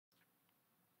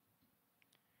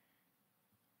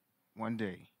One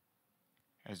day,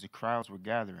 as the crowds were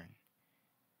gathering,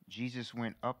 Jesus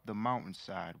went up the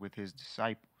mountainside with his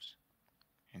disciples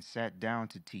and sat down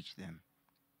to teach them.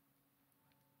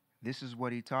 This is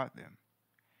what he taught them.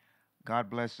 God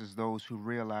blesses those who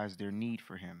realize their need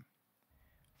for him,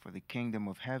 for the kingdom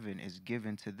of heaven is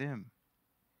given to them.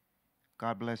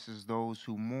 God blesses those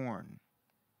who mourn.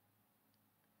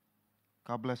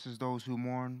 God blesses those who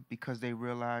mourn because they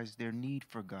realize their need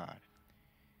for God,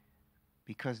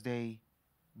 because they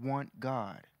want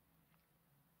God,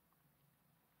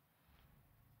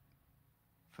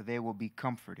 for they will be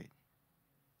comforted.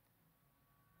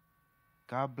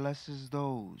 God blesses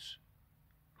those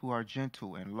who are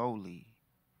gentle and lowly,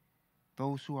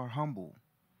 those who are humble,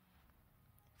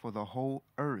 for the whole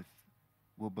earth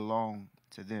will belong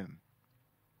to them.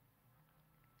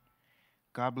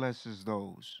 God blesses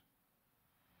those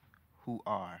who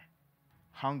are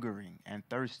hungering and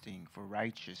thirsting for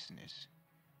righteousness,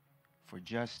 for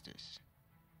justice,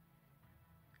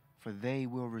 for they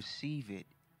will receive it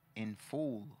in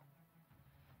full.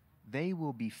 They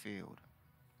will be filled.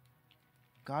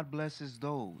 God blesses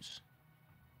those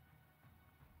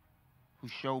who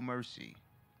show mercy,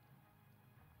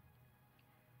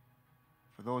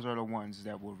 for those are the ones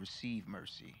that will receive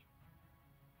mercy.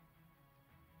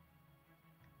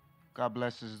 God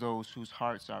blesses those whose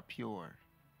hearts are pure,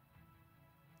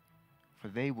 for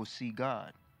they will see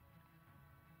God.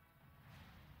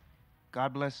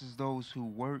 God blesses those who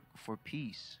work for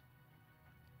peace,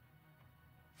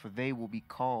 for they will be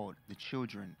called the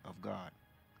children of God.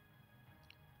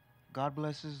 God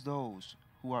blesses those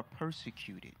who are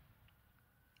persecuted,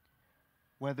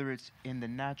 whether it's in the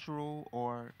natural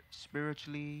or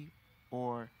spiritually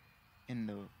or in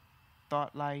the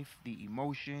thought life, the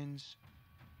emotions,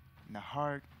 in the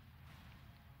heart.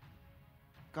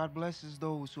 God blesses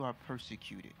those who are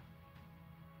persecuted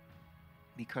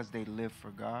because they live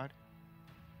for God,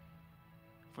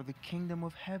 for the kingdom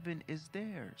of heaven is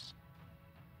theirs.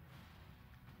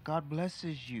 God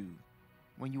blesses you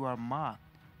when you are mocked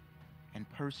and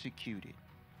persecuted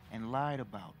and lied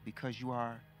about because you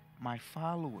are my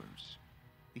followers,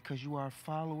 because you are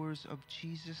followers of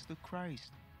Jesus the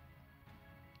Christ.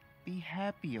 Be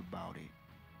happy about it.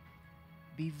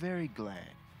 Be very glad,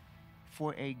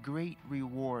 for a great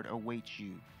reward awaits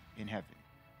you in heaven.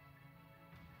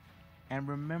 And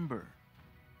remember,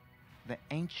 the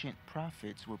ancient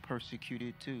prophets were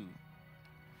persecuted too.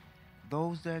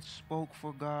 Those that spoke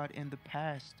for God in the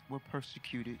past were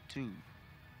persecuted too.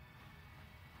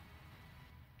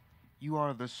 You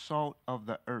are the salt of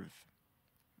the earth,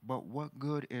 but what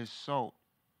good is salt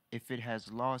if it has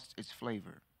lost its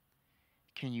flavor?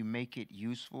 Can you make it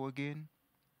useful again?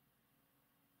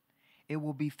 It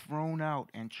will be thrown out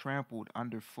and trampled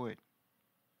underfoot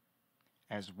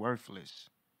as worthless.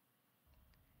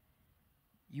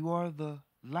 You are the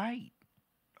light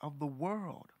of the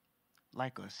world,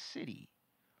 like a city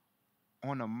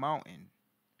on a mountain,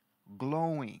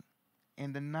 glowing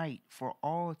in the night for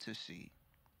all to see.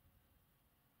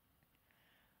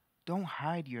 Don't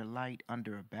hide your light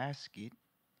under a basket.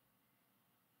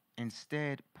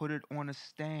 Instead, put it on a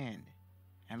stand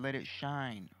and let it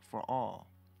shine for all.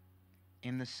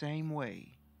 In the same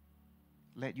way,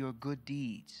 let your good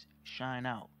deeds shine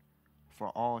out for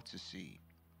all to see,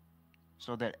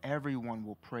 so that everyone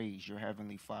will praise your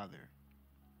heavenly Father.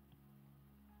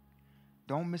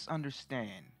 Don't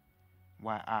misunderstand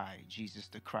why I, Jesus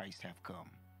the Christ, have come.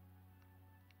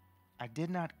 I did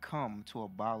not come to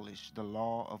abolish the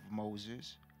law of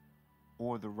Moses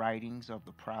or the writings of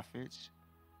the prophets.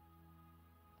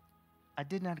 I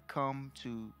did not come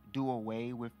to do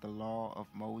away with the law of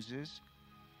Moses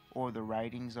or the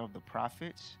writings of the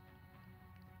prophets.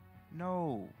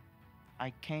 No,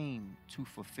 I came to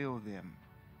fulfill them.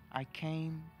 I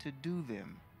came to do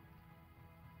them.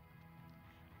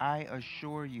 I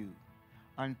assure you,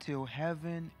 until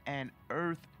heaven and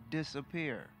earth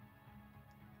disappear,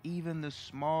 even the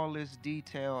smallest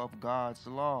detail of God's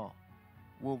law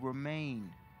will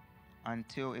remain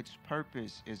until its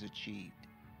purpose is achieved.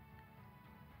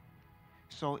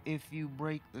 So if you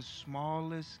break the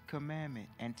smallest commandment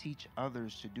and teach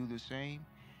others to do the same,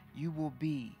 you will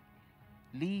be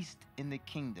least in the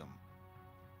kingdom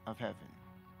of heaven.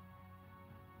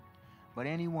 But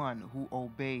anyone who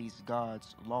obeys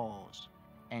God's laws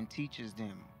and teaches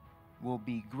them will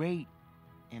be great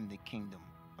in the kingdom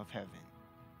of heaven.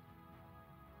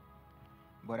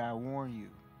 But I warn you,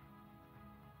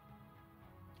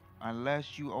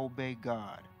 unless you obey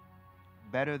God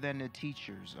better than the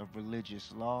teachers of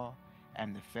religious law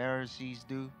and the Pharisees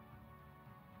do,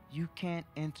 you can't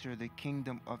enter the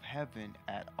kingdom of heaven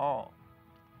at all.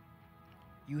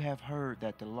 You have heard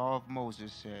that the law of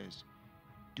Moses says,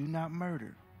 do not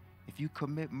murder. If you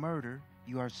commit murder,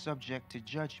 you are subject to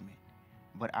judgment.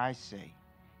 But I say,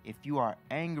 if you are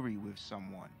angry with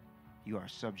someone, you are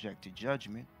subject to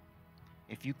judgment.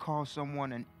 If you call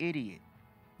someone an idiot,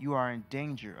 you are in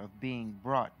danger of being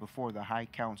brought before the high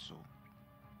council.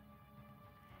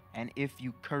 And if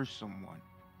you curse someone,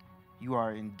 you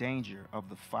are in danger of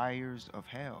the fires of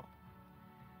hell.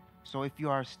 So if you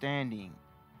are standing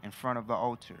in front of the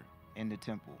altar in the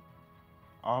temple,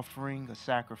 offering a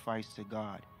sacrifice to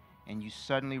God, and you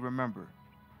suddenly remember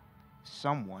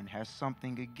someone has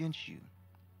something against you,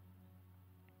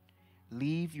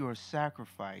 leave your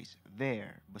sacrifice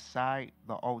there beside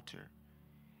the altar.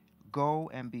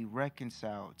 Go and be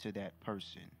reconciled to that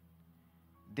person.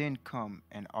 Then come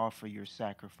and offer your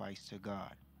sacrifice to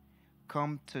God.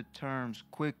 Come to terms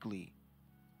quickly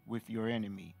with your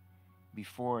enemy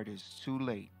before it is too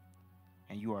late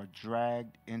and you are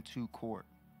dragged into court,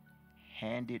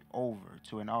 handed over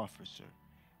to an officer,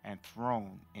 and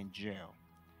thrown in jail.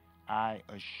 I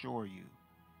assure you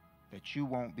that you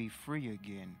won't be free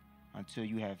again until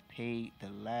you have paid the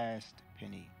last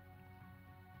penny.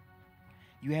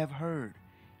 You have heard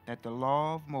that the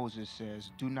law of Moses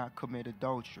says, do not commit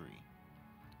adultery,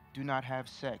 do not have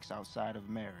sex outside of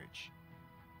marriage.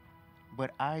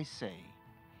 But I say,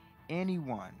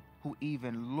 anyone who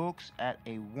even looks at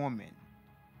a woman,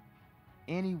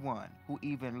 anyone who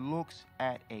even looks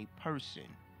at a person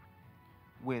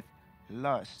with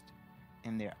lust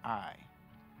in their eye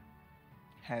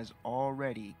has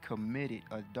already committed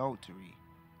adultery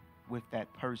with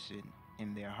that person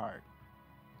in their heart.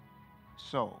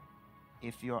 So,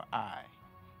 if your eye,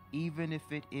 even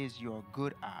if it is your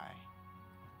good eye,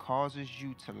 causes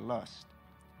you to lust,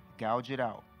 gouge it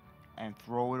out and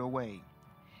throw it away.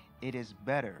 It is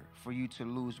better for you to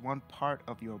lose one part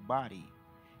of your body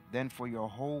than for your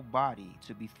whole body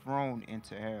to be thrown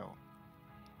into hell.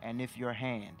 And if your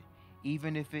hand,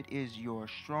 even if it is your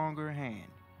stronger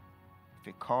hand, if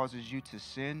it causes you to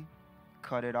sin,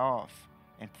 cut it off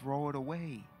and throw it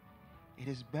away. It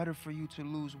is better for you to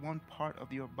lose one part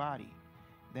of your body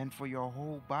than for your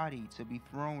whole body to be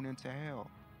thrown into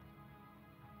hell.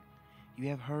 You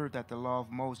have heard that the law of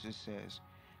Moses says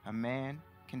a man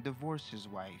can divorce his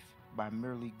wife by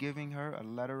merely giving her a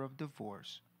letter of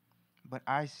divorce. But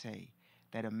I say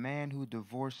that a man who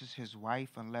divorces his wife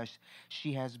unless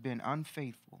she has been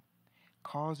unfaithful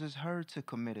causes her to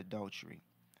commit adultery.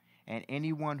 And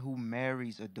anyone who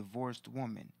marries a divorced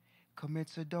woman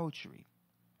commits adultery.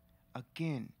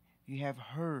 Again, you have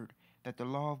heard that the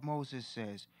law of Moses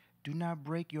says, do not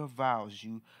break your vows.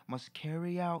 You must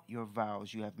carry out your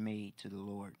vows you have made to the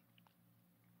Lord.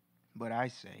 But I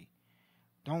say,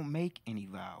 don't make any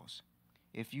vows.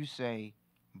 If you say,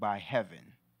 by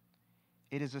heaven,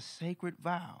 it is a sacred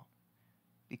vow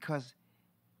because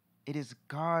it is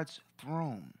God's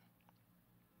throne.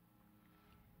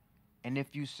 And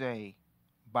if you say,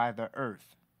 by the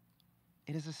earth,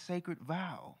 it is a sacred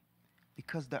vow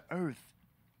because the earth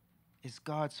is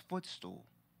God's footstool.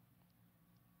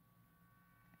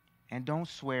 And don't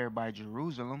swear by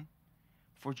Jerusalem,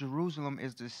 for Jerusalem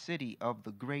is the city of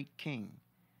the great king.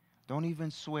 Don't even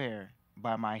swear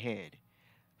by my head,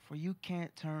 for you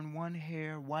can't turn one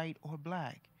hair white or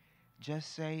black.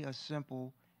 Just say a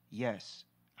simple, yes,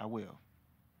 I will,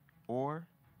 or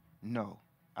no,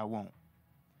 I won't.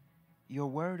 Your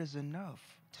word is enough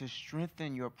to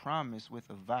strengthen your promise with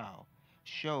a vow,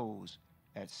 shows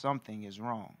that something is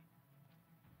wrong.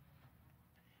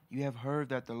 You have heard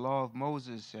that the law of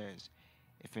Moses says,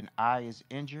 if an eye is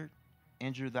injured,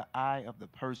 injure the eye of the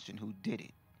person who did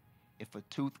it. If a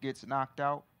tooth gets knocked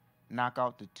out, knock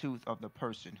out the tooth of the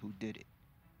person who did it.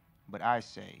 But I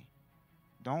say,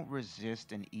 don't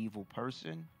resist an evil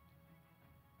person.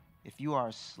 If you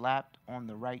are slapped on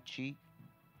the right cheek,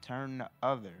 turn the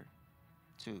other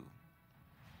too.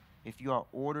 If you are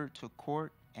ordered to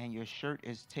court and your shirt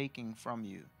is taken from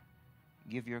you,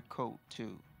 give your coat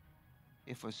too.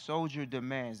 If a soldier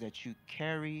demands that you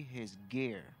carry his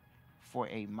gear for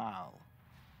a mile,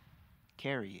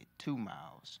 carry it 2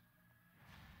 miles.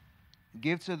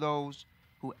 Give to those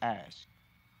who ask,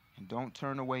 and don't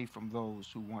turn away from those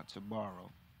who want to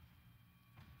borrow.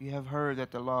 You have heard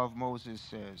that the law of Moses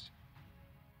says,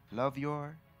 love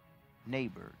your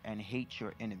neighbor and hate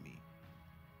your enemy.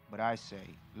 But I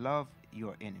say, love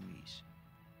your enemies.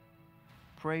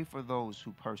 Pray for those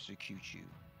who persecute you.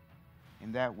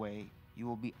 In that way, you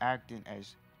will be acting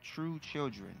as true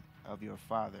children of your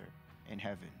Father in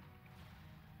heaven.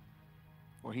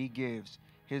 For he gives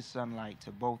his sunlight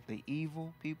to both the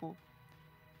evil people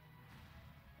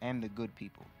and the good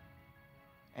people.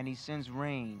 And he sends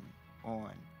rain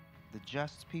on the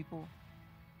just people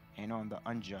and on the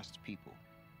unjust people.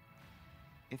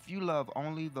 If you love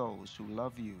only those who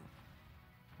love you,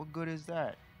 what good is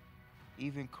that?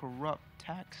 Even corrupt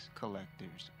tax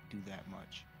collectors do that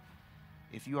much.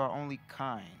 If you are only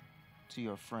kind to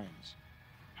your friends,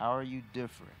 how are you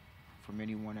different from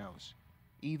anyone else?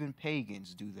 Even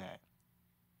pagans do that.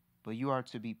 But you are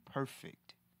to be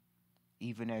perfect,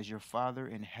 even as your Father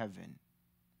in heaven,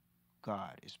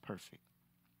 God, is perfect.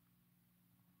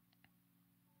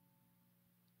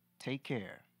 Take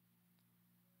care.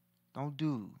 Don't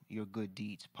do your good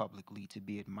deeds publicly to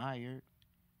be admired,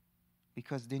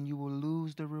 because then you will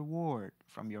lose the reward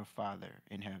from your Father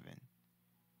in heaven.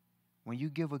 When you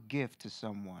give a gift to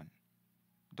someone,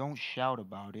 don't shout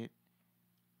about it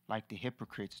like the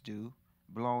hypocrites do,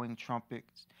 blowing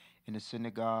trumpets in the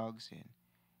synagogues and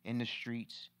in the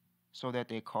streets so that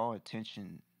they call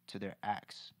attention to their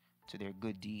acts, to their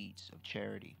good deeds of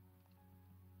charity.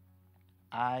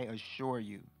 I assure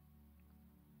you,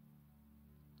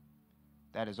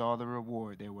 that is all the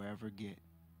reward they will ever get.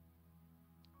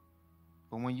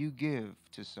 But when you give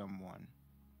to someone,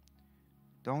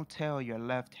 don't tell your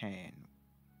left hand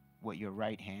what your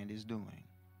right hand is doing.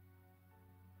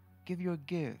 Give your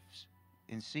gifts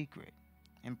in secret,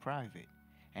 in private,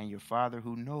 and your Father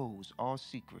who knows all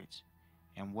secrets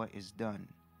and what is done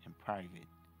in private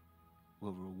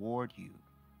will reward you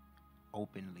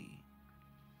openly.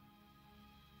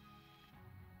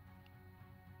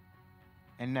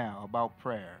 And now about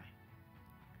prayer.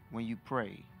 When you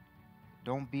pray,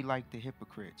 don't be like the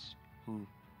hypocrites who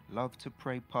love to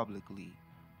pray publicly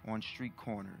on street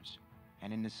corners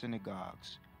and in the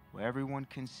synagogues where everyone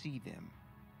can see them.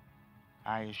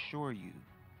 I assure you,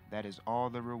 that is all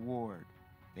the reward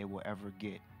they will ever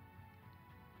get.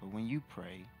 But when you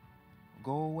pray,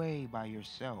 go away by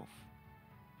yourself,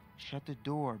 shut the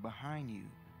door behind you,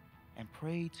 and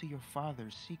pray to your Father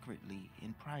secretly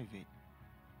in private.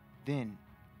 Then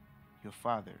your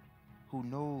Father, who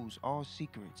knows all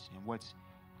secrets and what's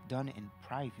done in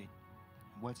private,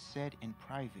 what's said in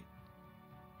private,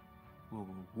 will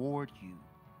reward you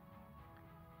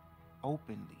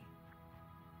openly.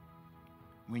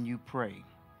 When you pray,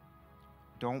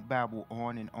 don't babble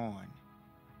on and on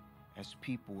as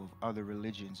people of other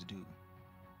religions do.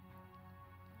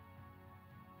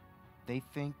 They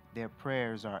think their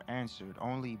prayers are answered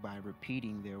only by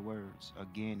repeating their words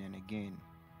again and again.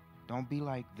 Don't be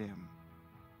like them,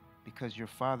 because your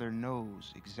Father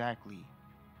knows exactly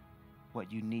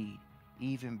what you need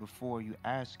even before you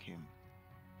ask Him.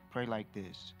 Pray like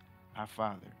this: Our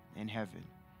Father in heaven,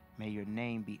 may your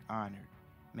name be honored.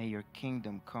 May your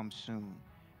kingdom come soon.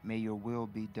 May your will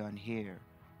be done here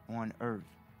on earth,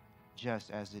 just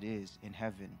as it is in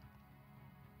heaven.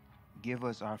 Give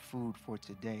us our food for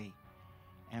today,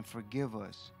 and forgive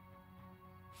us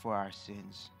for our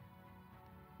sins,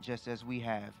 just as we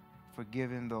have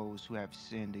forgiven those who have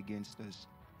sinned against us.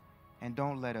 And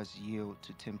don't let us yield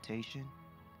to temptation,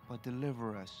 but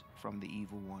deliver us from the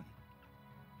evil one.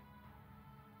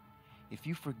 If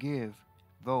you forgive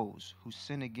those who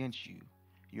sin against you,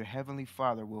 your heavenly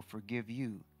Father will forgive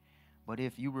you. But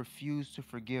if you refuse to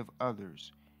forgive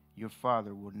others, your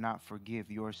Father will not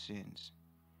forgive your sins.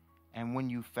 And when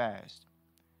you fast,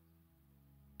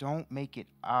 don't make it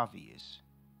obvious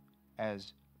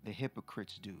as the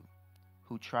hypocrites do,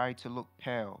 who try to look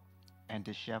pale and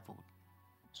disheveled,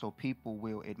 so people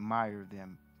will admire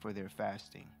them for their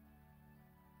fasting.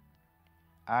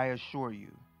 I assure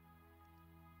you,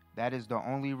 that is the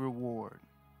only reward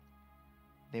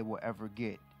they will ever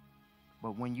get.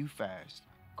 But when you fast,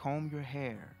 comb your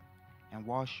hair and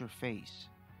wash your face.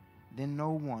 Then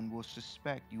no one will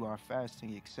suspect you are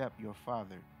fasting except your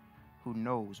Father, who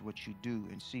knows what you do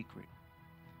in secret.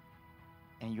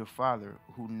 And your Father,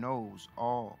 who knows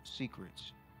all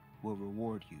secrets, will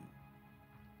reward you.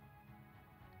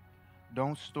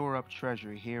 Don't store up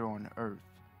treasure here on earth,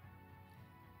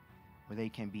 where they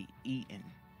can be eaten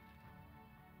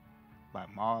by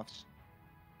moths,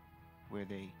 where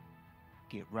they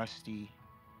get rusty,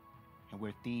 and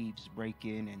where thieves break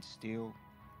in and steal.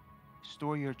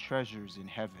 Store your treasures in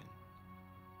heaven,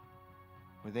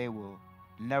 where they will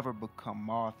never become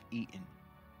moth-eaten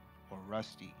or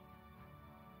rusty,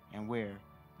 and where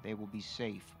they will be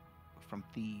safe from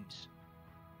thieves.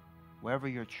 Wherever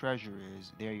your treasure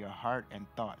is, there your heart and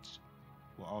thoughts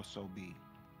will also be.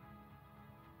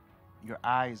 Your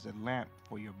eye is a lamp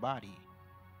for your body.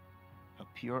 A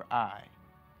pure eye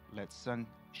lets sun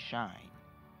shine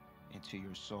into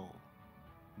your soul,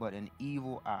 but an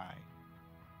evil eye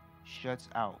shuts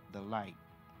out the light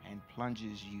and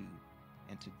plunges you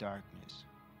into darkness.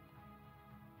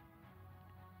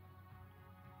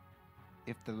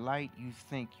 If the light you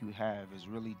think you have is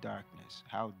really darkness,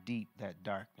 how deep that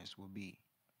darkness will be.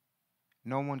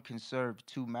 No one can serve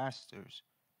two masters,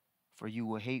 for you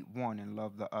will hate one and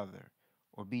love the other,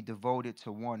 or be devoted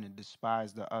to one and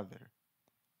despise the other.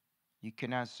 You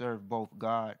cannot serve both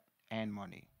God and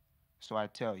money. So I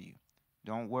tell you,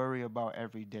 don't worry about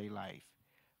everyday life,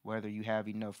 whether you have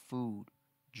enough food,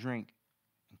 drink,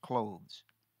 and clothes.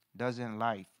 Doesn't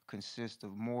life consist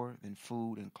of more than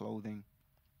food and clothing?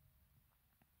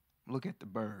 Look at the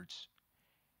birds.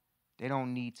 They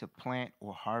don't need to plant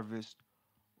or harvest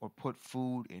or put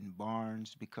food in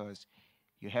barns because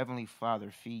your heavenly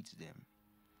Father feeds them,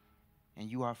 and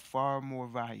you are far more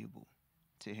valuable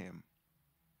to Him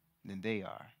than they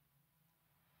are.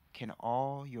 Can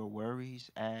all your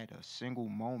worries add a single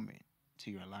moment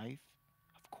to your life?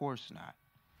 Of course not.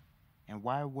 And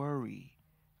why worry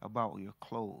about your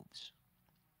clothes?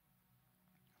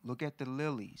 Look at the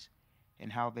lilies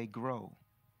and how they grow.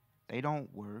 They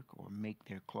don't work or make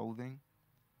their clothing.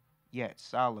 Yet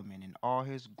Solomon in all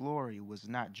his glory was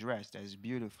not dressed as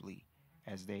beautifully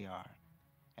as they are.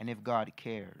 And if God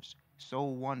cares so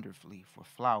wonderfully for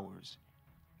flowers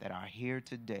that are here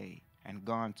today and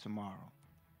gone tomorrow,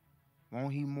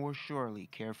 won't He more surely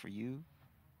care for you?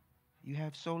 You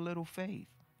have so little faith.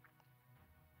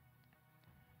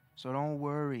 So don't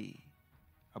worry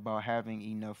about having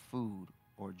enough food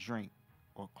or drink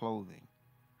or clothing.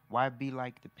 Why be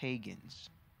like the pagans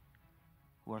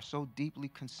who are so deeply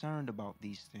concerned about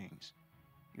these things?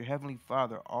 Your Heavenly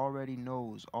Father already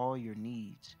knows all your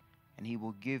needs, and He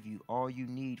will give you all you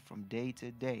need from day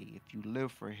to day if you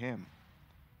live for Him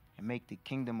and make the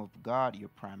kingdom of God your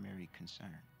primary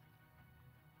concern.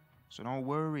 So don't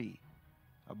worry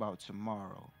about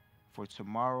tomorrow, for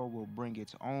tomorrow will bring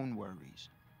its own worries.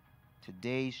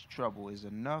 Today's trouble is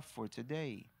enough for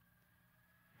today.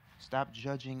 Stop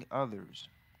judging others,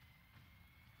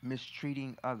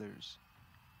 mistreating others,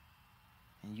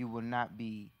 and you will not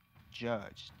be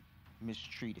judged,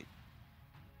 mistreated.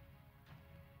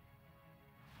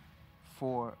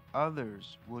 For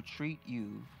others will treat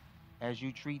you as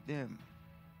you treat them.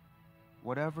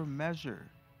 Whatever measure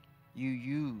you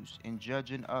use in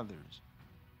judging others,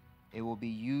 it will be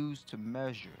used to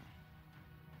measure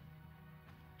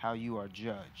how you are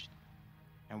judged.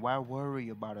 And why worry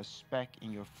about a speck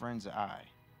in your friend's eye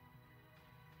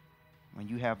when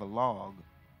you have a log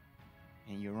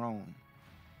in your own?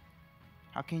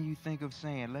 How can you think of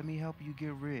saying, let me help you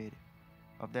get rid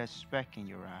of that speck in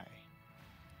your eye,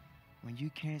 when you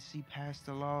can't see past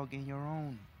the log in your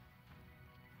own?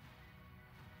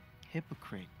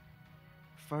 Hypocrite,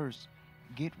 first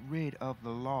get rid of the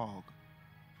log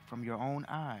from your own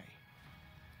eye.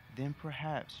 Then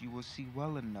perhaps you will see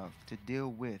well enough to deal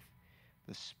with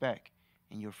the speck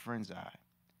in your friend's eye.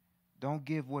 Don't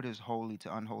give what is holy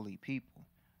to unholy people.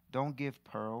 Don't give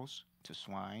pearls to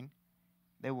swine.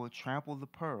 They will trample the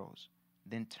pearls,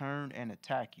 then turn and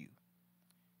attack you.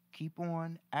 Keep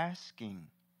on asking,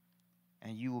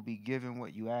 and you will be given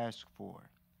what you ask for.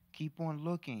 Keep on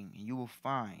looking, and you will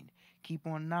find. Keep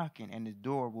on knocking, and the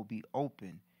door will be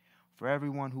open. For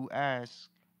everyone who asks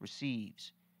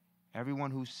receives.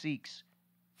 Everyone who seeks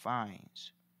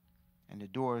finds. And the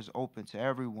door is open to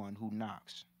everyone who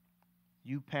knocks.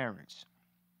 You parents,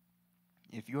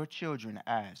 if your children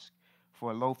ask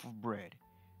for a loaf of bread,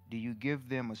 do you give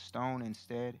them a stone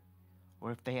instead?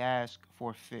 Or if they ask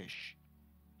for fish,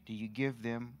 do you give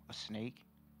them a snake?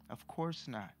 Of course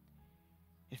not.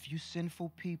 If you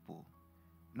sinful people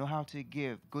know how to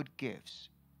give good gifts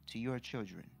to your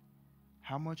children,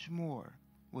 how much more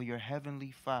will your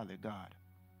heavenly Father God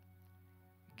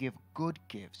give good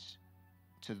gifts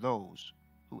to those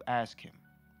who ask Him?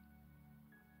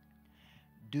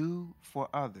 Do for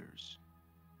others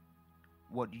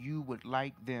what you would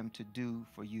like them to do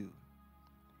for you.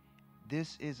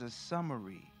 This is a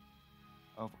summary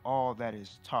of all that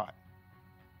is taught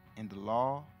in the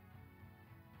law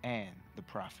and the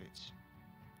prophets.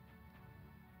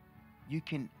 You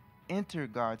can enter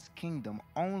God's kingdom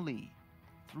only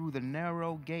through the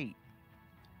narrow gate.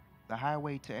 The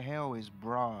highway to hell is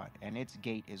broad, and its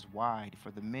gate is wide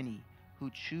for the many who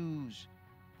choose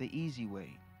the easy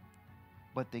way.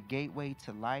 But the gateway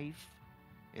to life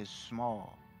is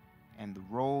small, and the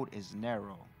road is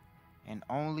narrow, and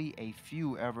only a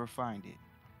few ever find it.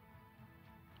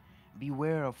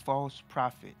 Beware of false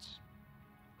prophets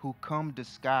who come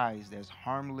disguised as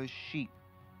harmless sheep,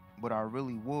 but are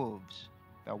really wolves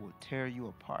that will tear you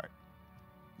apart.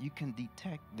 You can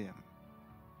detect them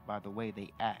by the way they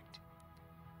act,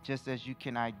 just as you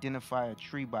can identify a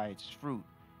tree by its fruit.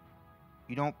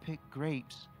 You don't pick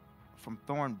grapes from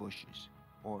thorn bushes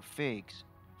or figs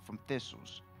from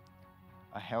thistles.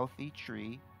 A healthy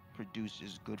tree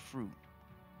produces good fruit,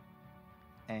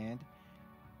 and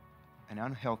an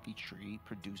unhealthy tree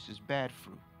produces bad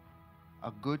fruit.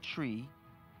 A good tree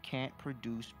can't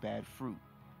produce bad fruit,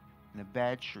 and a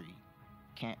bad tree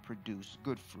can't produce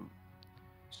good fruit.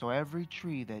 So every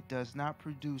tree that does not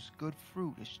produce good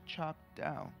fruit is chopped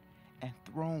down and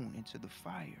thrown into the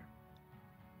fire.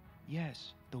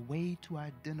 Yes, the way to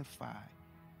identify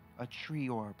a tree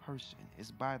or a person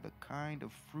is by the kind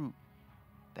of fruit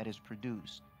that is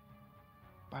produced,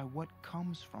 by what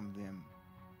comes from them,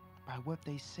 by what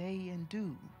they say and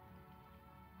do.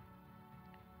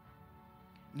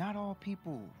 Not all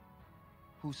people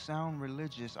who sound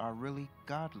religious are really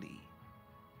godly.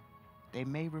 They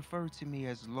may refer to me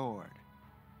as Lord,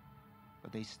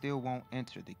 but they still won't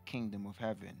enter the kingdom of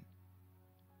heaven.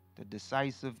 The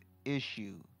decisive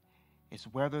issue is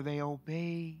whether they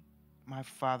obey my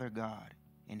Father God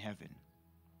in heaven.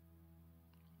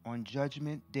 On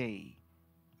Judgment Day,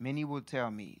 many will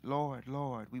tell me, Lord,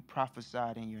 Lord, we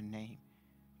prophesied in your name,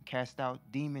 cast out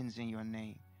demons in your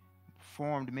name,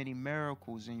 performed many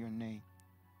miracles in your name.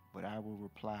 But I will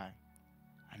reply,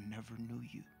 I never knew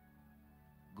you.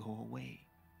 Go away.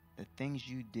 The things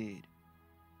you did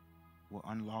were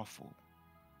unlawful,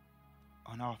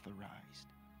 unauthorized.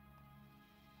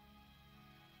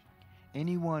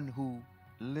 Anyone who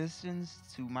listens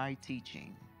to my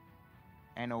teaching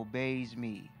and obeys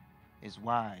me is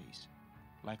wise,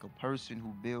 like a person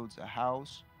who builds a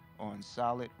house on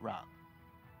solid rock.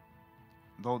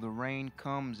 Though the rain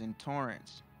comes in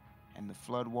torrents and the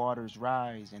flood waters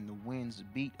rise and the winds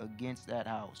beat against that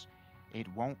house, it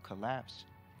won't collapse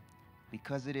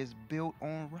because it is built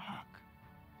on rock.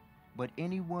 But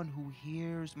anyone who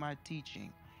hears my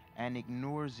teaching and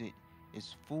ignores it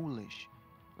is foolish,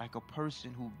 like a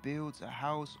person who builds a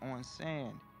house on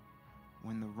sand.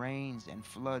 When the rains and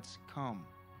floods come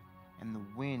and the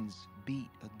winds beat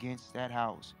against that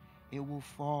house, it will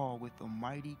fall with a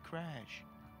mighty crash.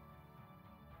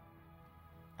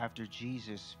 After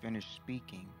Jesus finished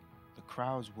speaking, the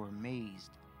crowds were amazed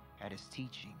at his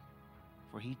teaching,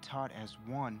 for he taught as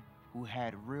one who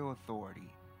had real authority,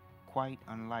 quite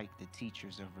unlike the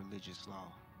teachers of religious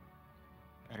law.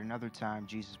 At another time,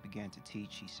 Jesus began to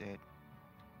teach. He said,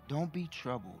 Don't be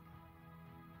troubled.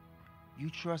 You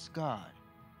trust God.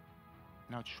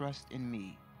 Now trust in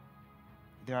me.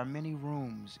 There are many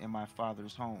rooms in my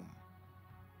Father's home,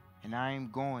 and I am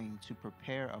going to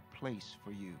prepare a place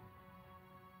for you.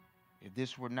 If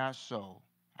this were not so,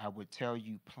 I would tell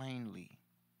you plainly.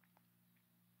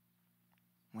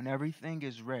 When everything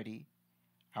is ready,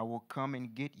 I will come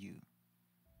and get you,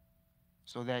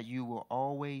 so that you will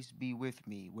always be with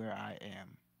me where I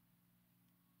am.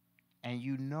 And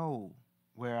you know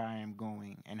where I am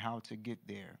going and how to get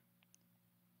there.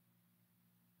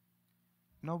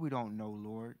 No, we don't know,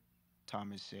 Lord,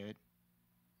 Thomas said.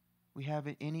 We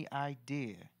haven't any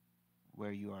idea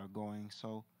where you are going,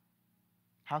 so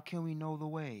how can we know the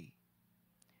way?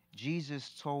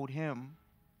 Jesus told him,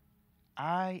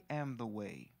 I am the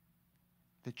way,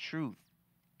 the truth,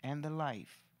 and the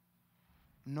life.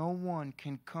 No one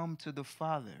can come to the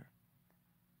Father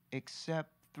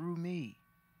except through me.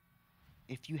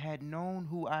 If you had known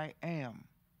who I am,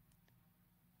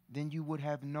 then you would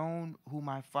have known who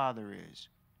my Father is.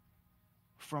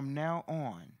 From now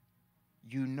on,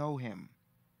 you know him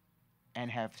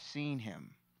and have seen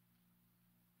him.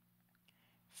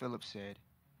 Philip said,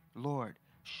 Lord,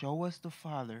 show us the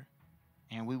Father,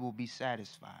 and we will be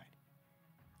satisfied.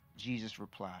 Jesus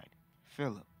replied,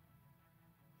 Philip,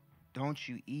 don't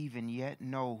you even yet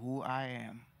know who I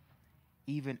am,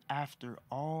 even after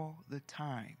all the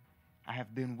time I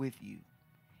have been with you?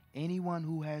 Anyone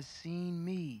who has seen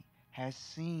me has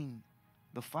seen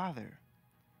the Father.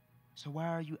 So why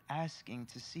are you asking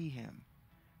to see him?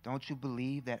 Don't you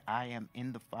believe that I am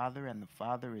in the Father and the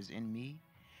Father is in me?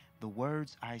 The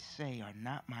words I say are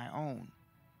not my own,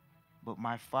 but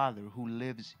my Father who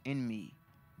lives in me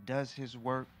does his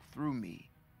work through me.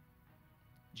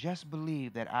 Just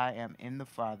believe that I am in the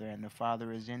Father and the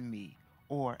Father is in me,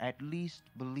 or at least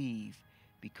believe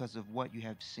because of what you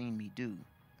have seen me do.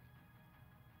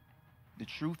 The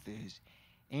truth is,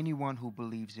 anyone who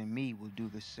believes in me will do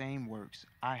the same works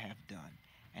I have done,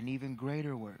 and even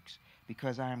greater works,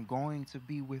 because I am going to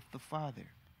be with the Father.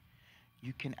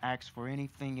 You can ask for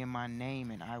anything in my name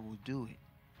and I will do it,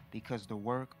 because the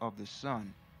work of the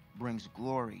Son brings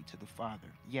glory to the Father.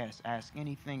 Yes, ask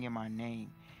anything in my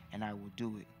name and I will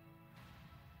do it.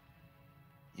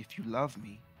 If you love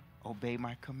me, obey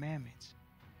my commandments,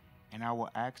 and I will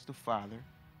ask the Father,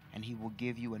 and he will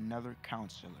give you another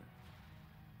counselor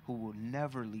who will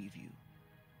never leave you.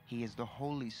 He is the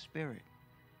Holy Spirit,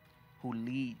 who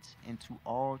leads into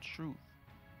all truth.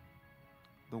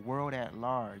 The world at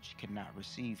large cannot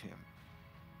receive him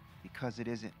because it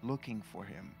isn't looking for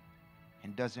him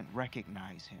and doesn't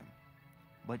recognize him.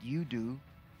 But you do,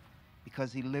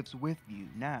 because he lives with you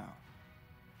now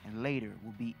and later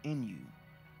will be in you.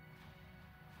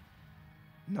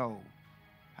 No,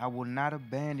 I will not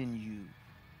abandon you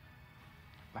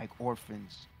like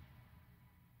orphans.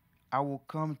 I will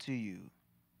come to you.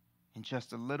 In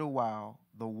just a little while,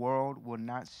 the world will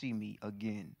not see me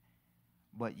again,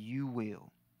 but you will,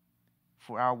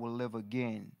 for I will live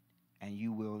again, and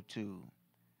you will too.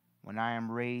 When I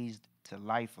am raised to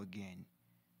life again,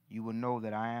 you will know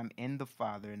that I am in the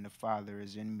Father, and the Father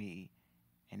is in me,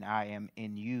 and I am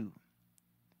in you.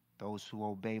 Those who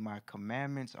obey my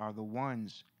commandments are the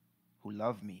ones who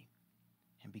love me.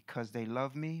 And because they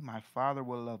love me, my Father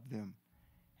will love them,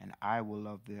 and I will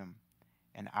love them,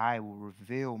 and I will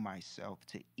reveal myself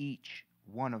to each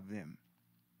one of them.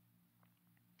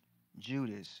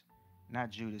 Judas, not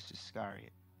Judas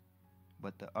Iscariot,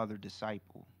 but the other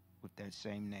disciple with that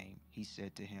same name, he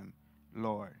said to him,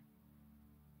 Lord,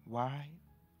 why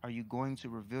are you going to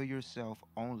reveal yourself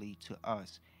only to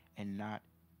us and not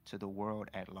to the world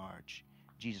at large?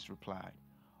 Jesus replied,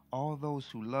 all those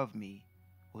who love me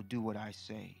will do what I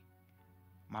say.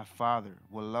 My Father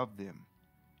will love them,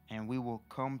 and we will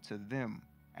come to them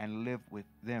and live with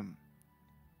them.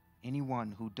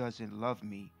 Anyone who doesn't love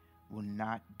me will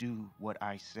not do what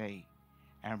I say.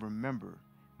 And remember,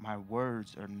 my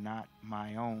words are not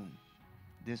my own.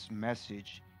 This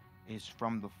message is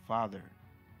from the Father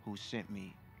who sent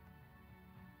me.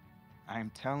 I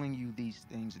am telling you these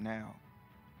things now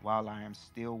while I am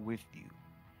still with you.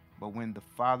 But when the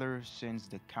Father sends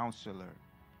the Counselor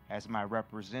as my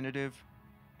representative,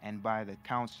 and by the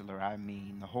Counselor I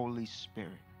mean the Holy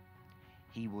Spirit,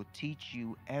 he will teach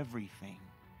you everything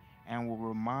and will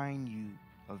remind you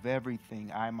of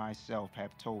everything I myself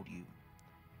have told you.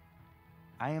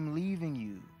 I am leaving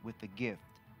you with a gift,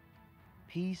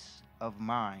 peace of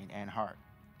mind and heart.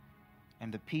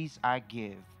 And the peace I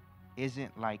give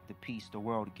isn't like the peace the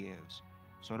world gives,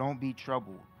 so don't be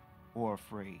troubled or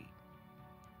afraid.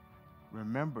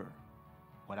 Remember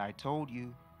what I told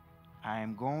you. I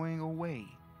am going away,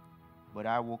 but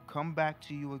I will come back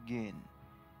to you again.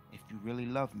 If you really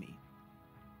love me,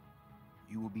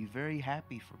 you will be very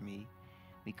happy for me,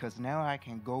 because now I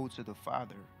can go to the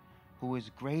Father, who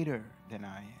is greater than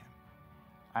I am.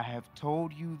 I have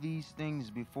told you these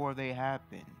things before they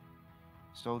happen,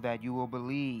 so that you will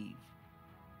believe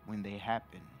when they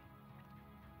happen.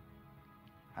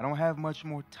 I don't have much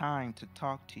more time to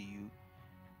talk to you,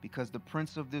 because the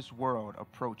prince of this world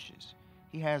approaches.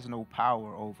 He has no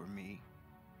power over me,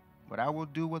 but I will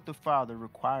do what the Father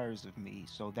requires of me,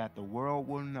 so that the world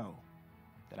will know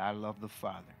that I love the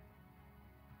Father.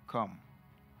 Come,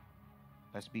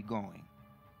 let's be going.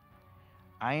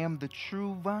 I am the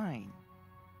true vine,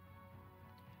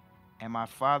 and my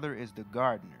Father is the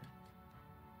gardener.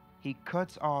 He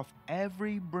cuts off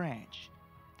every branch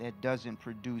that doesn't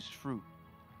produce fruit,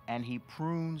 and he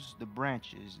prunes the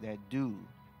branches that do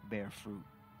bear fruit,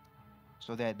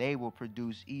 so that they will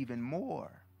produce even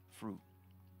more fruit.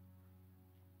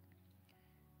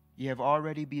 You have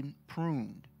already been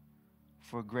pruned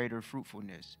for greater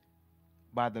fruitfulness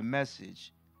by the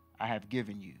message I have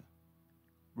given you.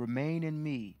 Remain in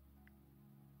me,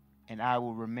 and I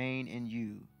will remain in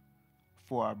you.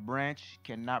 For a branch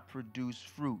cannot produce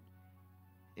fruit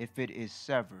if it is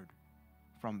severed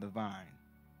from the vine.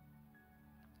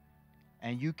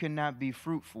 And you cannot be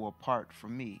fruitful apart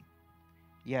from me.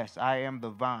 Yes, I am the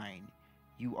vine,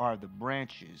 you are the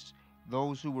branches.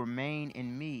 Those who remain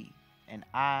in me, and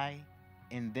I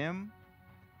in them,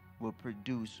 will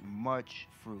produce much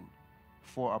fruit.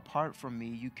 For apart from me,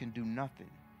 you can do nothing.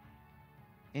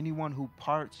 Anyone who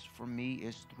parts from me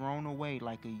is thrown away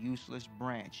like a useless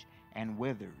branch and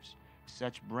withers.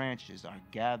 Such branches are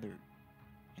gathered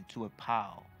into a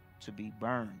pile to be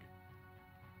burned.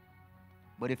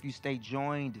 But if you stay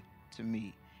joined to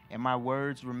me and my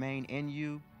words remain in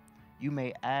you, you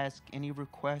may ask any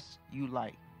request you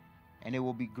like, and it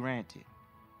will be granted.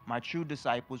 My true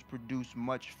disciples produce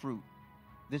much fruit.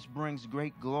 This brings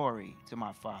great glory to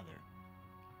my Father.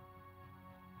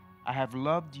 I have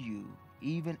loved you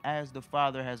even as the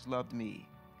Father has loved me.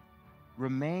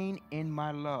 Remain in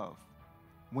my love.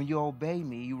 When you obey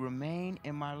me, you remain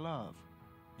in my love,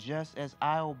 just as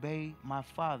I obey my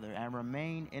Father and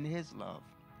remain in his love.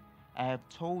 I have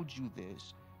told you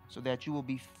this so that you will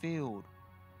be filled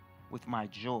with my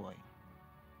joy.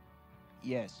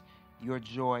 Yes, your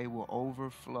joy will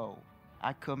overflow.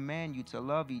 I command you to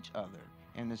love each other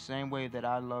in the same way that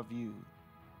I love you.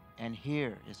 And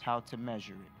here is how to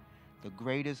measure it. The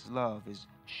greatest love is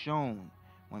shown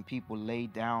when people lay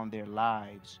down their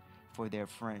lives for their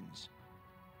friends.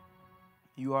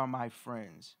 You are my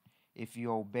friends if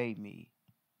you obey me.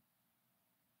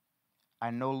 I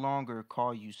no longer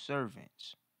call you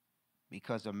servants,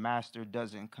 because a master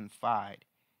doesn't confide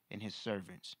in his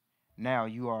servants. Now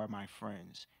you are my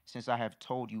friends, since I have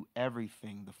told you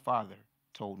everything the Father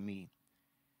told me.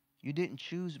 You didn't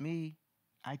choose me,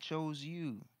 I chose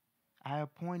you. I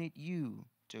appointed you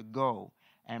to go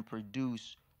and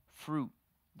produce fruit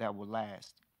that will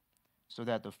last, so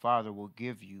that the Father will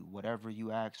give you whatever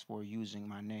you ask for using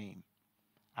my name.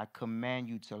 I command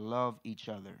you to love each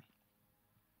other.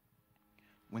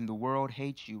 When the world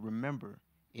hates you, remember,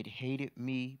 it hated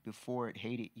me before it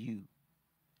hated you.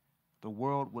 The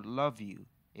world would love you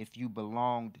if you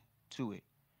belonged to it,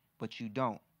 but you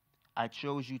don't. I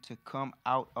chose you to come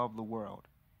out of the world,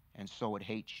 and so it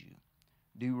hates you.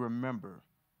 Do you remember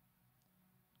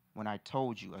when I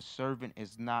told you a servant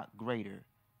is not greater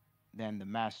than the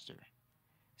master?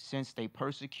 Since they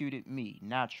persecuted me,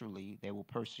 naturally they will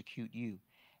persecute you.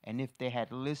 And if they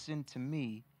had listened to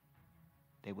me,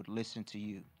 they would listen to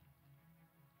you.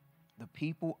 The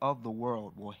people of the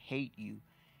world will hate you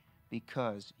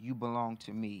because you belong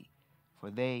to me,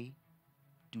 for they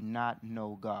do not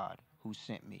know God who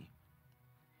sent me.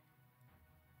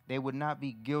 They would not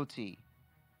be guilty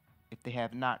if they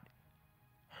have not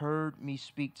heard me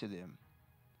speak to them,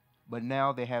 but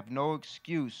now they have no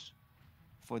excuse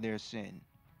for their sin.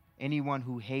 Anyone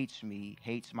who hates me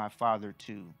hates my Father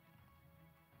too.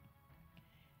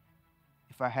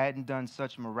 If I hadn't done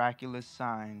such miraculous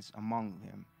signs among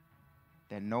them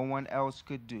that no one else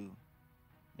could do,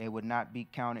 they would not be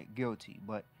counted guilty,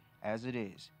 but as it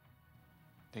is,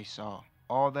 they saw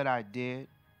all that I did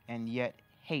and yet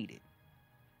hated,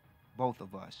 both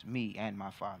of us, me and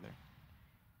my Father.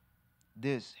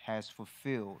 This has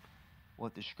fulfilled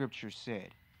what the scripture said.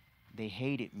 They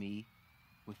hated me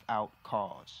without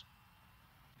cause.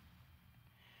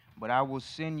 But I will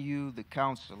send you the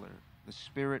counselor, the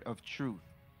Spirit of truth.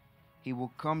 He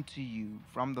will come to you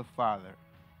from the Father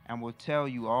and will tell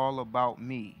you all about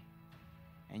me.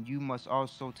 And you must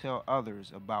also tell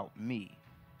others about me,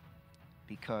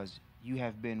 because you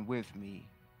have been with me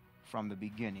from the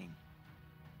beginning.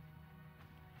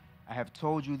 I have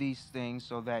told you these things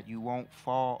so that you won't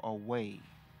fall away,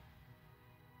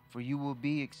 for you will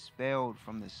be expelled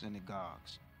from the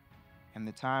synagogues. And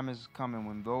the time is coming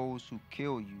when those who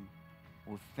kill you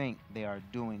will think they are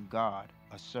doing God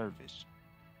a service.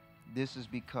 This is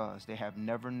because they have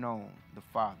never known the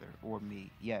Father or me.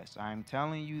 Yes, I am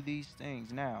telling you these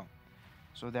things now,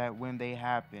 so that when they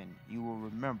happen, you will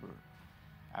remember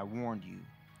I warned you.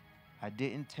 I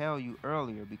didn't tell you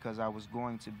earlier because I was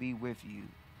going to be with you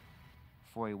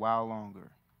for a while longer.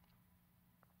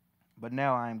 But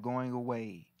now I am going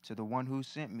away to the one who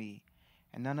sent me,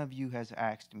 and none of you has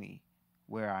asked me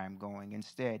where I am going.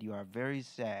 Instead, you are very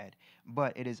sad,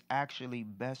 but it is actually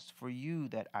best for you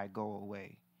that I go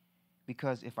away,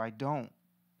 because if I don't,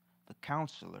 the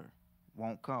counselor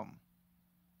won't come.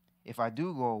 If I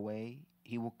do go away,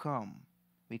 he will come,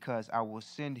 because I will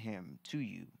send him to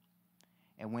you.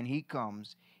 And when he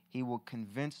comes, he will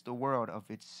convince the world of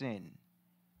its sin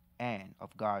and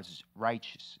of God's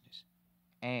righteousness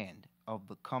and of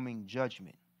the coming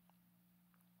judgment.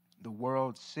 The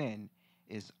world's sin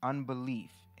is unbelief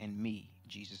in me,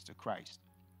 Jesus the Christ.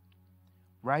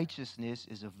 Righteousness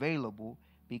is available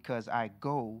because I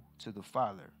go to the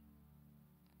Father.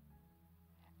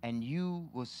 And you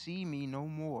will see me no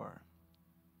more.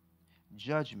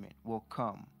 Judgment will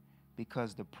come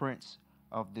because the prince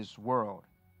of this world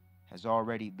has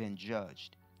already been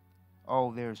judged.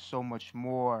 Oh, there's so much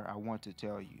more I want to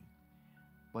tell you,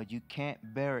 but you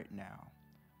can't bear it now.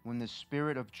 When the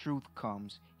Spirit of truth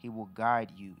comes, he will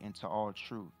guide you into all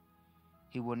truth.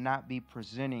 He will not be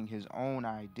presenting his own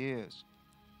ideas.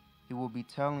 He will be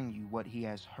telling you what he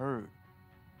has heard.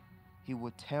 He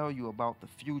will tell you about the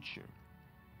future.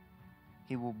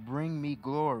 He will bring me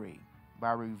glory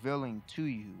by revealing to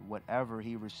you whatever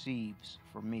he receives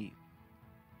from me.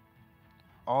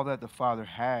 All that the Father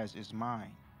has is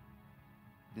mine.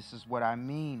 This is what I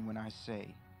mean when I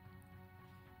say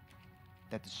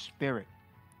that the Spirit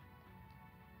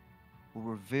will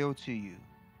reveal to you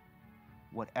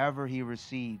whatever he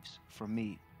receives from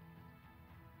me.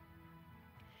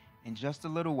 In just a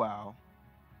little while,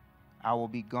 I will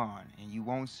be gone, and you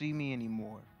won't see me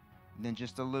anymore. Then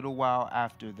just a little while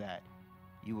after that,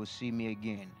 you will see me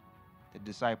again. The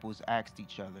disciples asked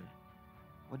each other,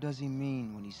 what does he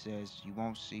mean when he says, you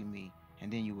won't see me,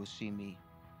 and then you will see me?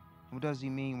 What does he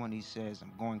mean when he says,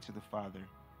 I'm going to the Father?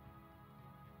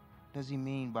 does he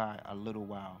mean by a little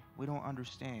while? We don't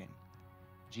understand.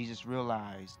 Jesus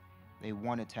realized they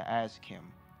wanted to ask him,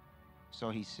 so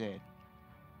he said,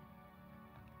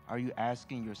 "Are you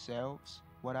asking yourselves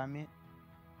what I meant?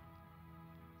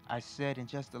 I said, in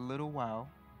just a little while,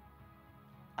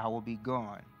 I will be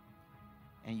gone,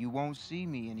 and you won't see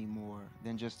me anymore.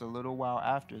 Then just a little while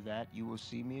after that, you will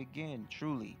see me again.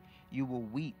 Truly, you will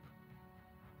weep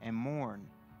and mourn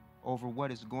over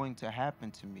what is going to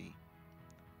happen to me,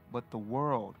 but the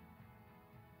world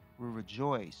will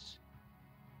rejoice.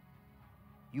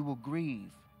 You will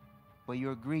grieve, but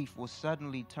your grief will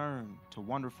suddenly turn to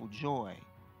wonderful joy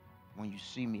when you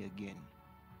see me again.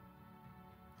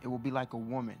 It will be like a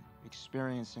woman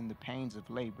experiencing the pains of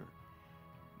labor.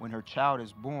 When her child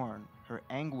is born, her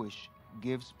anguish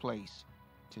gives place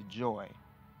to joy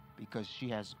because she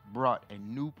has brought a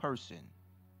new person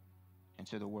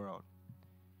into the world.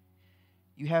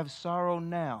 You have sorrow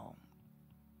now,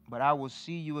 but I will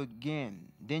see you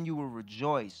again. Then you will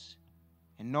rejoice,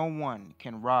 and no one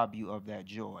can rob you of that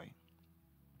joy.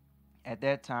 At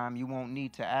that time, you won't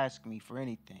need to ask me for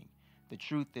anything. The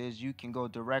truth is, you can go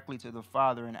directly to the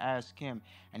Father and ask him,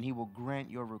 and he will grant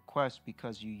your request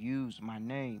because you use my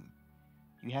name.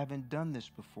 You haven't done this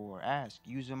before. Ask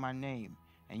using my name,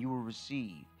 and you will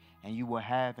receive, and you will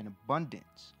have an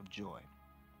abundance of joy.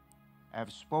 I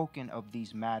have spoken of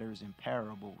these matters in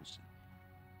parables,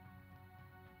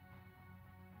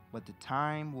 but the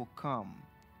time will come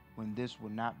when this will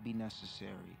not be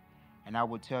necessary, and I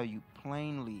will tell you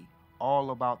plainly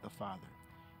all about the Father.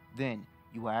 Then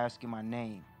you will ask in my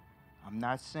name. I'm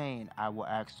not saying I will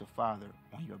ask the Father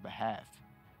on your behalf,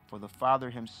 for the Father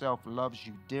himself loves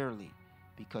you dearly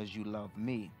because you love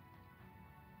me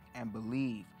and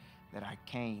believe that I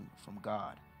came from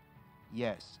God.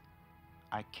 Yes,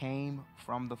 I came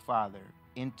from the Father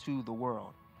into the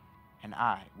world, and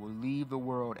I will leave the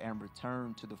world and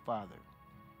return to the Father.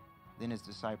 Then his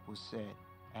disciples said,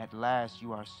 "At last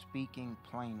you are speaking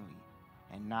plainly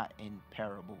and not in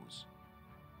parables.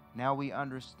 Now we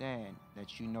understand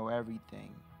that you know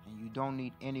everything, and you don't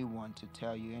need anyone to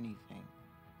tell you anything.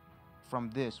 From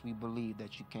this we believe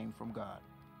that you came from God."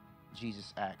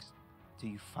 Jesus asked, "Do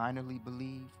you finally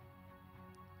believe?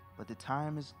 But the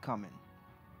time is coming.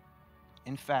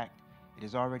 In fact, it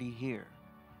is already here,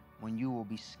 when you will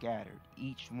be scattered,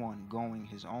 each one going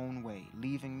his own way,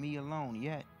 leaving me alone.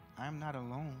 Yet I am not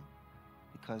alone,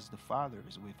 because the Father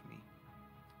is with me.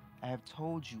 I have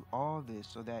told you all this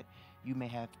so that you may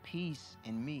have peace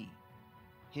in me.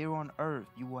 Here on earth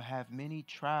you will have many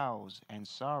trials and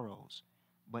sorrows,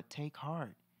 but take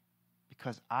heart,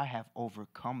 because I have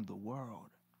overcome the world."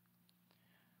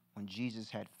 When Jesus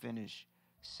had finished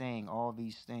saying all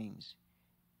these things,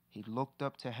 he looked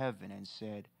up to heaven and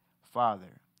said,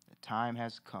 "Father, the time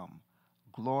has come.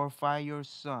 Glorify your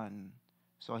Son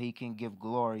so he can give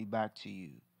glory back to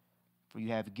you. For you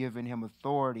have given him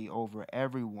authority over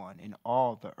everyone in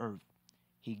all the earth.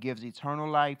 He gives eternal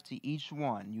life to each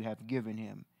one you have given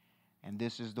him. And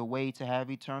this is the way to have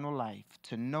eternal life,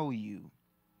 to know you,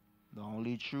 the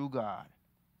only true God,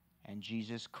 and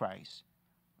Jesus Christ,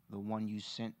 the one you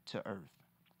sent to earth.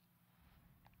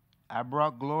 I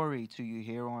brought glory to you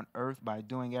here on earth by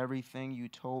doing everything you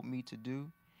told me to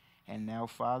do. And now,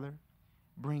 Father,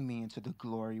 bring me into the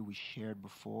glory we shared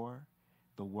before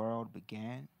the world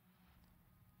began.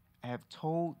 I have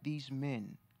told these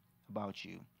men about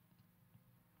you.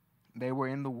 They were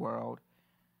in the world,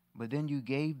 but then you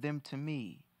gave them to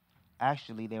me.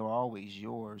 Actually, they were always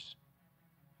yours.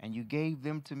 And you gave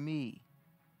them to me,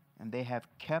 and they have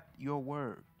kept your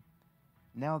word.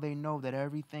 Now they know that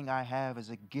everything I have is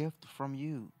a gift from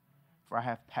you, for I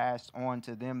have passed on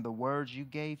to them the words you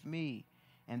gave me,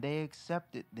 and they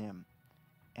accepted them,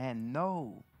 and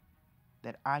know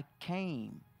that I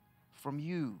came from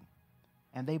you,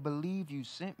 and they believe you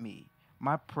sent me.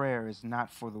 My prayer is not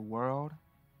for the world,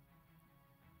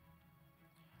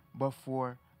 but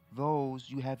for those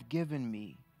you have given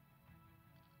me,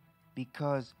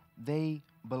 because they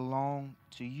belong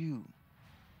to you.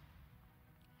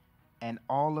 And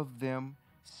all of them,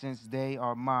 since they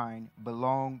are mine,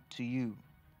 belong to you.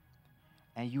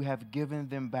 And you have given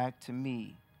them back to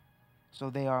me,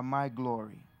 so they are my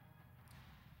glory.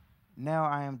 Now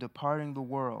I am departing the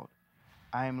world.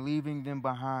 I am leaving them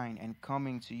behind and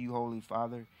coming to you, Holy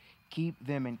Father. Keep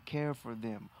them and care for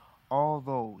them, all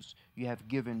those you have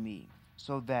given me,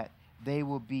 so that they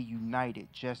will be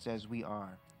united just as we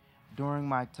are. During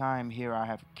my time here, I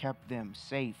have kept them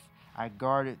safe. I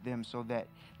guarded them so that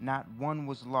not one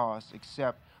was lost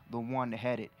except the one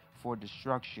headed for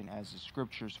destruction, as the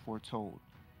scriptures foretold.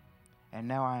 And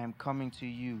now I am coming to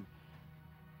you.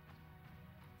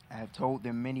 I have told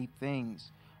them many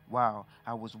things while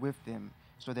I was with them,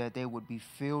 so that they would be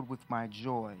filled with my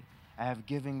joy. I have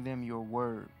given them your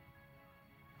word,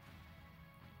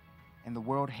 and the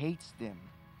world hates them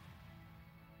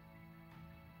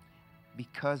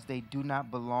because they do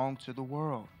not belong to the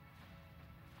world,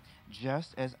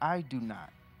 just as I do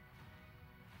not.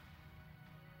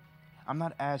 I'm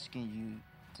not asking you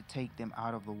to take them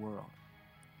out of the world,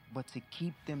 but to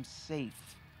keep them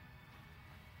safe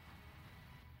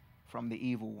from the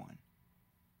evil one.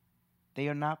 They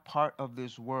are not part of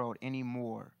this world any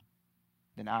more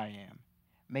than I am.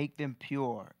 Make them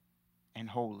pure and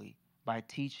holy by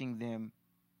teaching them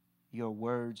your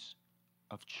words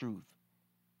of truth.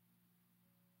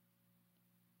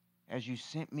 As you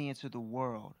sent me into the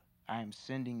world, I am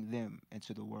sending them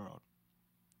into the world.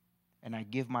 And I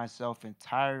give myself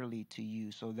entirely to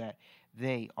you so that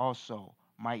they also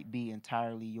might be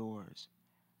entirely yours.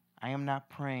 I am not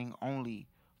praying only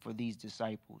for these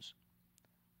disciples,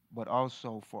 but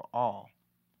also for all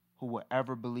who will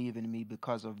ever believe in me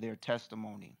because of their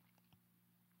testimony.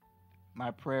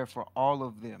 My prayer for all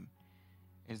of them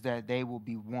is that they will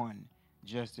be one,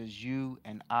 just as you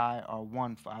and I are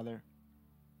one, Father.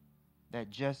 That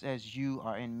just as you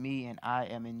are in me and I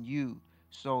am in you,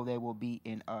 so they will be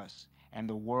in us, and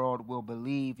the world will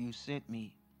believe you sent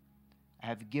me. I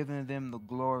have given them the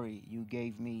glory you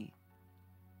gave me,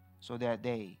 so that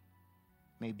they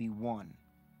may be one,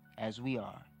 as we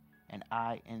are, and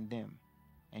I in them,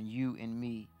 and you in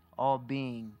me, all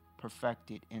being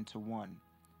perfected into one.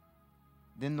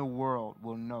 Then the world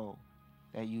will know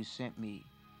that you sent me,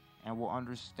 and will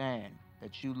understand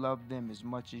that you love them as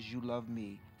much as you love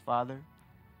me. Father,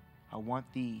 I want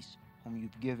these whom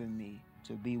you've given me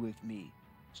to be with me,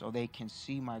 so they can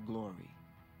see my glory.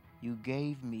 You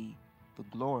gave me the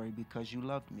glory because you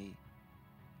loved me,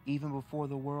 even before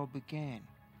the world began.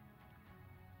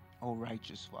 O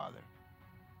righteous Father,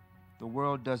 the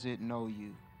world doesn't know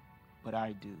you, but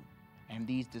I do, and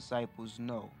these disciples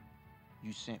know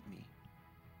you sent me.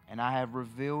 And I have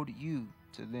revealed you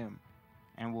to them,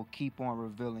 and will keep on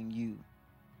revealing you.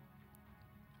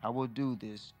 I will do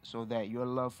this so that your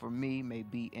love for me may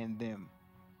be in them,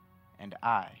 and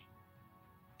I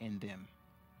in them.